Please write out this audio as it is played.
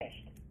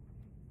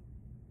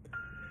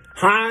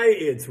Hi,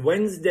 it's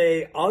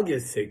Wednesday,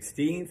 August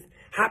 16th.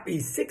 Happy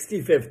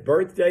 65th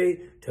birthday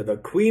to the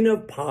Queen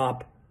of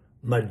Pop,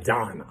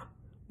 Madonna.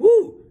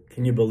 Woo!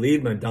 Can you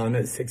believe Madonna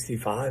is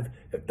 65?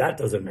 If that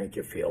doesn't make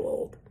you feel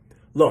old.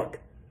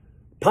 Look,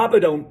 Papa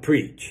don't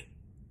preach,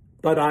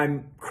 but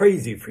I'm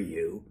crazy for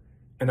you,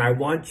 and I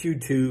want you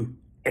to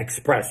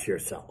express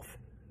yourself.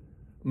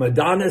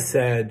 Madonna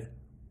said,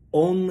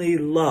 only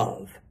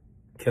love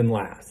can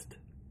last.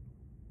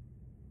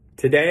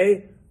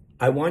 Today,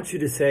 I want you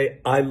to say,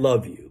 I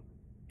love you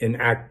in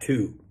Act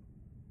 2,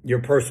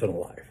 your personal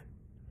life.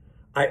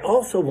 I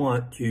also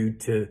want you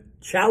to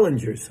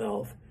challenge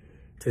yourself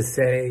to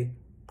say,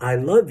 I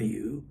love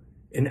you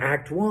in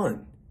Act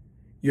 1,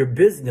 your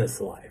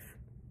business life.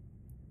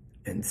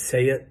 And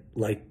say it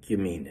like you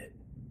mean it.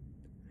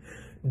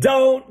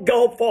 Don't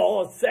go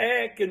for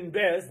second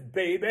best,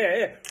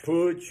 baby.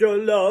 Put your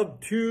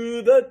love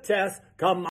to the test. Come on.